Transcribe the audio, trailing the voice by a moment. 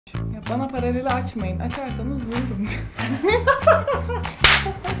Bana paraleli açmayın. Açarsanız vururum.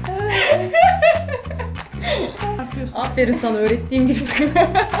 Aferin sana, öğrettiğim gibi.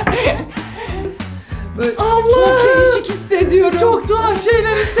 Böyle Allah! Çok değişik hissediyorum. Çok tuhaf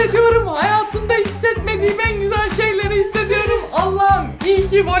şeyler hissediyorum. Hayatımda hissetmediğim en güzel şeyleri hissediyorum. Allah'ım iyi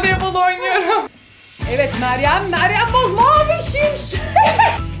ki voleybol oynuyorum. Evet Meryem Boz mavi şimşek.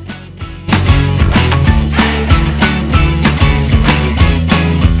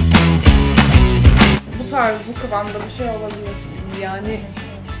 Bu tarz, bu kıvamda bir şey olabilir. Yani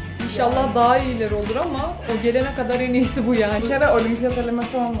İnşallah daha iyiler olur ama o gelene kadar en iyisi bu yani. Bir kere olimpiyat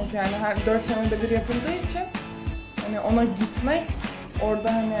elemesi olması yani her 4 senede bir yapıldığı için hani ona gitmek,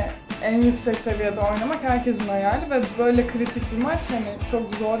 orada hani en yüksek seviyede oynamak herkesin hayali ve böyle kritik bir maç hani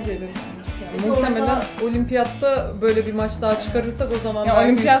çok zor gelir bence. Yani muhtemelen olimpiyatta böyle bir maç daha çıkarırsak o zaman ya belki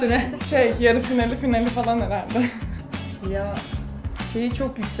olimpiyat üstüne... yarı finali falan herhalde. Ya şeyi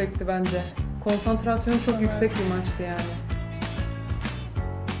çok yüksekti bence. Konsantrasyonu çok yüksek bir maçtı yani.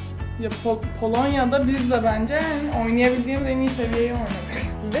 Ya Polonya'da biz de bence yani oynayabileceğimiz en iyi seviyeyi oynadık.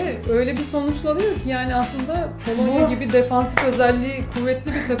 Ve öyle bir sonuçlanıyor ki yani aslında Polonya gibi defansif özelliği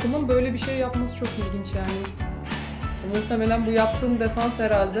kuvvetli bir takımın böyle bir şey yapması çok ilginç yani. Muhtemelen bu yaptığın defans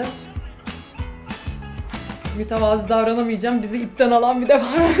herhalde mütevazi davranamayacağım, bizi ipten alan bir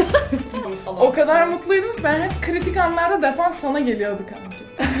defans. O kadar mutluydum ki ben hep kritik anlarda defans sana geliyordu kanki.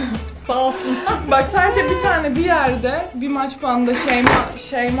 Sağ olsun. Bak sadece bir yerde bir maç puanında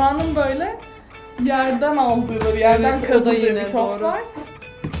Şeyma'nın böyle yerden aldığı, böyle yerden evet, kazıdığı bir top doğru. var.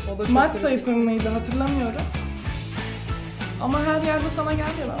 O da Maç sayısı mıydı hatırlamıyorum. Ama her yerde sana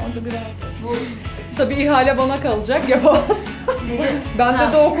geldi ben orada bir yerde. Tabii ihale bana kalacak, yapamaz.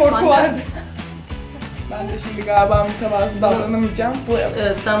 Bende de o korku vardı. Ben de şimdi galiba mütevazı davranamayacağım.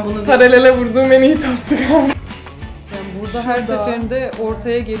 Sen bunu paralele vurduğum en iyi toptu galiba. Yani burada her seferinde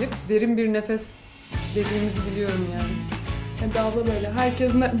ortaya gelip derin bir nefes dediğimizi biliyorum yani. Abla böyle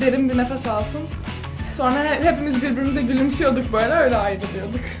herkes derin bir nefes alsın. Sonra hepimiz birbirimize gülümsüyorduk böyle, öyle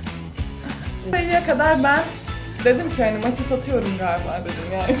ayrılıyorduk. Sayıya kadar ben dedim ki hani maçı satıyorum galiba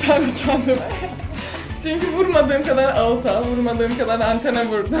dedim yani kendi kendime. Çünkü vurmadığım kadar out'a, vurmadığım kadar antene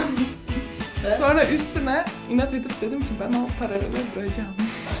vurdum. Sonra üstüne inat edip dedim ki ben o paralele vuracağım.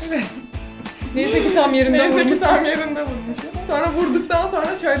 Neyse ki tam yerinde vurmuşsun. Neyse ki tam yerinde vurmuşum. Sonra vurduktan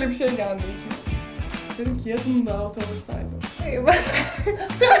sonra şöyle bir şey geldi içime. Dedim ki ya bunu da out'a vursaydım.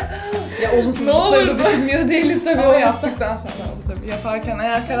 Ya olumsuzlukları da düşünmüyor değiliz tabii. Ama yaptıktan sonra oldu tabii. Yaparken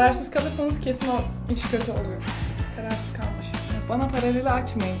eğer kararsız kalırsanız kesin o iş kötü oluyor. Kararsız kalmış. Bana paraleli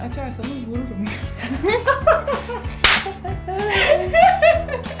açmayın. Açarsanız vururum.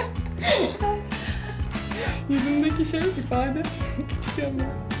 Yüzümdeki şey ifade küçük ama.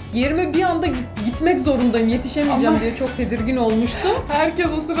 Yerime bir anda gitmek zorundayım, yetişemeyeceğim diye çok tedirgin olmuştum. Herkes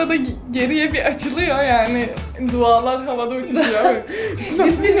o sırada geriye bir açılıyor yani dualar havada uçuşuyor.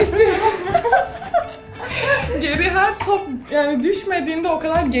 Bismillah. Geri her top yani düşmediğinde o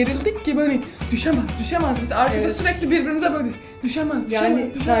kadar gerildik ki böyle düşemez. Biz arkada sürekli birbirimize böyle düşemez.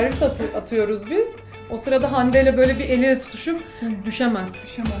 Yani servis atıyoruz biz. O sırada Hande ile böyle bir eliyle tutuşup düşemez.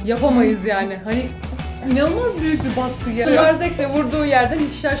 Yapamayız yani. Hani İnanılmaz büyük bir baskı ya. Örzek de vurduğu yerden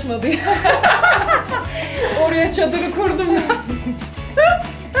hiç şaşmadı. Oraya çadırı kurdum.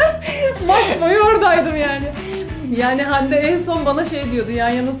 Maç boyu oradaydım yani. Yani Hande en son bana şey diyordu, yan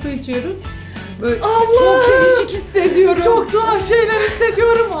yana su içiyoruz. Böyle Allah! Çok değişik hissediyorum. Çok tuhaf şeyler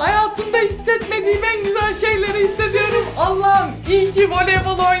hissediyorum. Hayatımda hissetmediğim en güzel şeyleri hissediyorum. Allah'ım iyi ki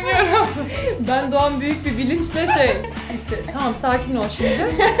voleybol oynuyorum. Ben doğan büyük bir bilinçle işte tamam sakin ol şimdi.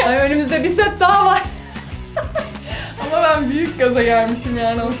 Yani önümüzde bir set daha var. Ama ben büyük gaza gelmişim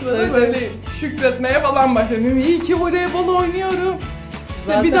yani o sırada tabii, böyle şükretmeye falan başladım. İyi ki voleybol oynuyorum. İşte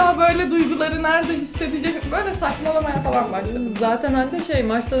zaten bir daha böyle duyguları nerede hissedecek, böyle saçmalamaya falan başladım. Zaten Hande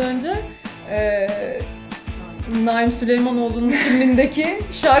maçtan önce Naim Süleymanoğlu'nun filmindeki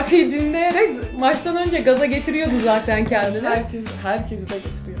şarkıyı dinleyerek maçtan önce gaza getiriyordu zaten kendini. Herkesi de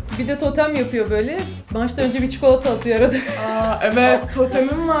getiriyor. Bir de totem yapıyor böyle. Maçtan önce bir çikolata atıyor arada. Evet,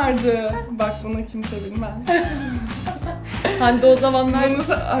 totemim vardı. Bak bunu kimse bilmez. Hande o zamanlar...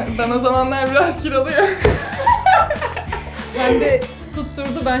 Ben o zamanlar biraz kiloluyum. Hande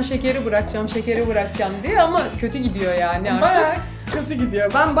tutturdu ben şekeri bırakacağım diye ama kötü gidiyor yani artık. Bayağı kötü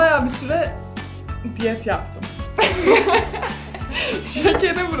gidiyor. Ben bayağı bir süre diyet yaptım.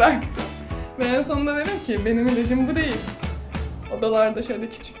 Şekeri bıraktım. Ve en sonunda dedim ki benim ilacım bu değil. Odalarda şöyle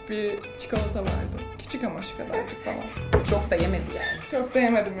küçük bir çikolata vardı. Küçük ama şu kadarcık falan. Çok da yemedi yani. Çok da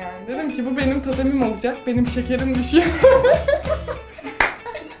yemedim yani. Dedim ki bu benim totemim olacak. Benim şekerim düşüyor.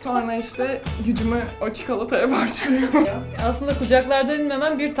 Sonra işte gücümü o çikolataya başlıyor. Aslında kucaklardan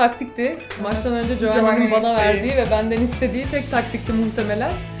inmemem bir taktikti. Maçtan önce Joanne'nin Joanne'nin bana isteği. verdiği ve benden istediği tek taktikti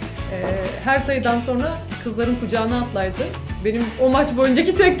muhtemelen. Her sayıdan sonra kızların kucağına atlaydı. Benim o maç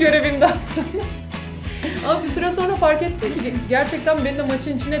boyuncaki tek görevimdi aslında. Ama bir süre sonra fark ettim ki gerçekten beni de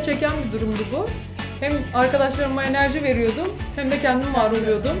maçın içine çeken bir durumdu bu. Hem arkadaşlarıma enerji veriyordum hem de kendim var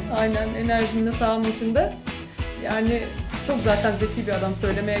oluyordum. Aynen, enerjimle sahanın içinde. Yani çok zaten zeki bir adam,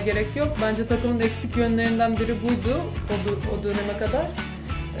 söylemeye gerek yok. Bence takımın eksik yönlerinden biri buydu o döneme kadar.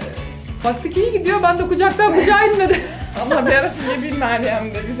 Baktık iyi gidiyor, ben de kucaktan kucağa inmedi. Ama bir arası bir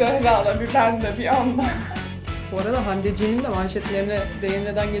Meryem'de, bir Zehra'la, bir ben de, bir Anlar. Bu arada Hande'cinin de manşetlerine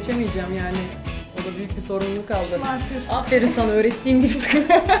değinmeden geçemeyeceğim yani. O da büyük bir sorumluluk kaldı. Şımartıyorsun. Aferin sana, öğrettiğim gibi takım.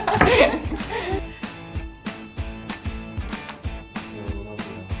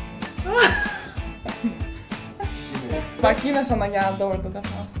 Bak yine sana geldi orada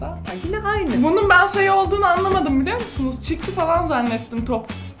defansta. Yine aynı. Bunun ben sayı olduğunu anlamadım biliyor musunuz? Çıktı falan zannettim top.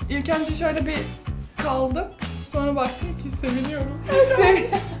 İlk önce şöyle bir kaldım. Sonra baktım ki seviniyoruz.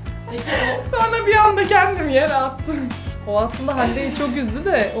 Sonra bir anda kendimi yere attım. O aslında Hande'yi çok üzdü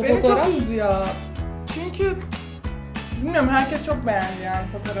de o Beni fotoğraf. çok üzdü ya. Çünkü bilmiyorum, herkes çok beğendi yani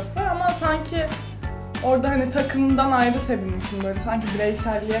fotoğrafı ama sanki orada hani takımdan ayrı sevinmişim, böyle sanki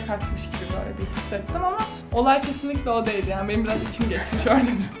bireyselliğe kaçmış gibi böyle bir hissettim ama olay kesinlikle o değil yani, benim biraz içim geçmiş orada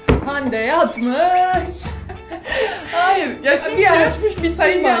da. Hande yatmış. Hayır ya, çünkü Bir açmış bir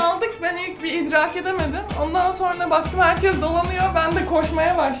sayıyı sayı aldık, ben ilk bir idrak edemedim. Ondan sonra baktım herkes dolanıyor, ben de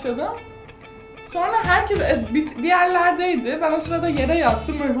koşmaya başladım. Sonra herkes bir yerlerdeydi, ben o sırada yere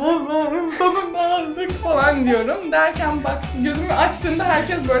yattım, Allah'ım sonunda aldık falan diyorum. Derken baktım, gözümü açtığımda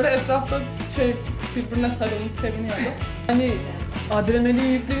herkes böyle etrafta birbirine sarılmış seviniyordu. Hani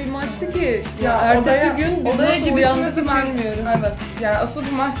adrenalin yüklü bir maçtı ki ya ertesi odaya, gün biz odaya nasıl uyandık gidişimizi hiç ben bilmiyorum. Evet, yani asıl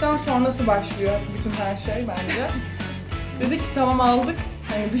bu maçtan sonrası başlıyor bütün her şey bence. Dedik ki tamam aldık,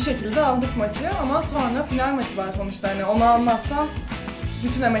 hani bir şekilde aldık maçı ama sonra final maçı var sonuçta, hani onu almazsam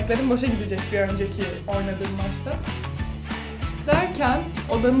bütün emeklerim boşa gidecek bir önceki oynadığım maçta. Derken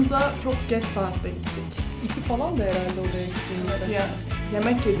odamıza çok geç saatte gittik. 2 falan da herhalde odaya gittiğimizde. Ya,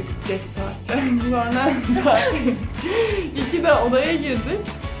 yemek yedik geç saatte. Sonra saat 2'de odaya girdik.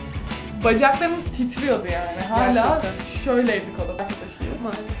 Bacaklarımız titriyordu yani. Hala Gerçekten. şöyleydik odada. Arkadaşıyız.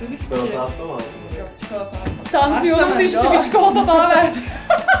 Dedik ki... Çikolata attı mı ağzına? Yok, çikolata atmadım. Tansiyonum Baştan düştü, önce bir çikolata daha verdi.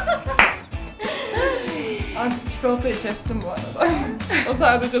 Artık çikolatayı kestim bu arada. O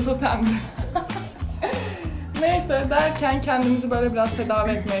sadece totemdi. Neyse derken kendimizi böyle biraz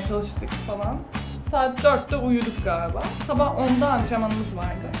tedavi etmeye çalıştık falan. Saat 4'te uyuduk galiba. Sabah 10'da antrenmanımız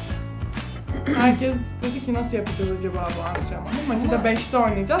vardı. Herkes dedi ki nasıl yapacağız acaba bu antrenmanı? Maçı da 5'te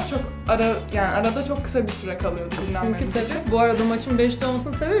oynayacağız. Çok arada çok kısa bir süre kalıyordu Çünkü dinlenmemiz için. sebep, bu arada maçın 5'te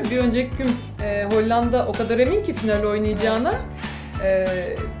olmasının sebebi bir önceki gün Hollanda o kadar emin ki final oynayacağına.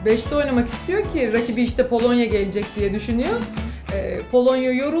 5'te oynamak istiyor ki rakibi işte Polonya gelecek diye düşünüyor.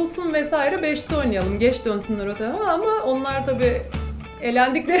 Polonya yorulsun vesaire, 5'te oynayalım, geç dönsünler o tarafa ama onlar tabii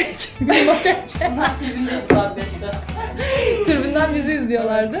elendikleri için bir maç erken. Saat 5'te. Tribünden bizi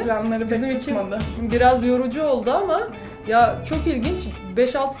izliyorlardı. Planları Bizim pek için tutmadı. biraz yorucu oldu ama ya çok ilginç,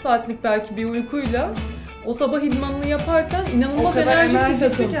 5-6 saatlik belki bir uykuyla o sabah idmanını yaparken O inanılmaz kadar enerjik bir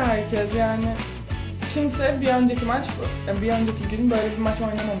enerjikti takım. ki herkes yani. Kimse bir önceki gün böyle bir maç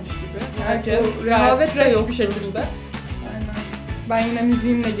oynamamış gibi. Herkes o rehavet de fresh yoktu. bir şekilde. Aynen. Ben yine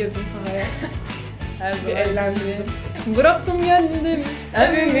müziğimle girdim sahaya. Her Bir eğlendim. Bıraktım geldim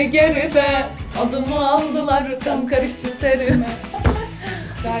evimi geride, adımı aldılar kan karıştı terime.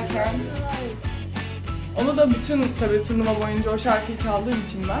 Derken onu da bütün tabii turnuva boyunca o şarkıyı çaldığım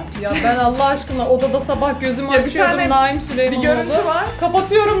için ben. Ya ben Allah aşkına odada sabah gözümü Ya bir açıyordum, tane Naim Bir Süleymanoğlu. görüntü var.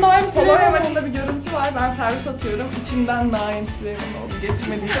 Kapatıyorum, Naim Polonya Süleymanoğlu. maçında bir görüntü var. Ben servis atıyorum. İçinden Naim Süleymanoğlu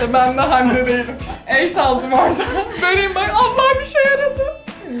geçmediyse ben de Hande değilim. El saldım orada. Böyleyim bak, Allah bir şey yaradı.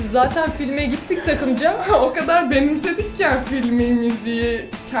 Zaten filme gittik takımca. O kadar benimsedik ki yani filmi, müziği,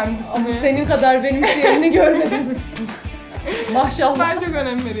 kendisini. Ama senin kadar benim yerini görmedim. Maşallah. Ben çok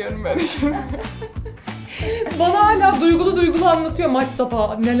önem veriyorum böyle şeylere. Bana hala duygulu anlatıyor maç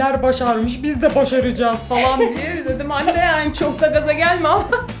sabahı. Neler başarmış, biz de başaracağız falan diye. Dedim anne yani çok da gaza gelme ama.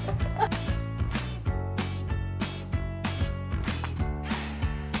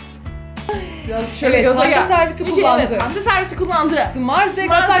 Biraz şöyle Evet, gaza Hande gel. servisi kullandı. Evet, Hande servisi kullandı. Smart Zek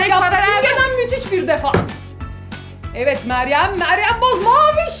Smart atak Zek yaptı. paralel. Simge'den müthiş bir defans. Evet Meryem Boz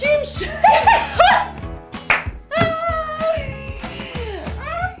mavi şimş.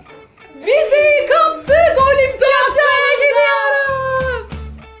 Bizi kaptık olimpiyatlara gidiyoruz.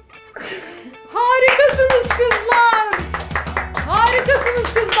 Harikasınız kızlar.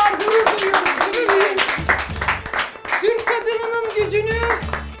 Harikasınız kızlar.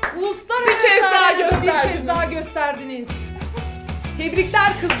 bir kez daha gösterdiniz.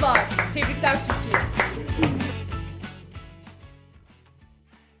 Tebrikler kızlar. Tebrikler Türkiye.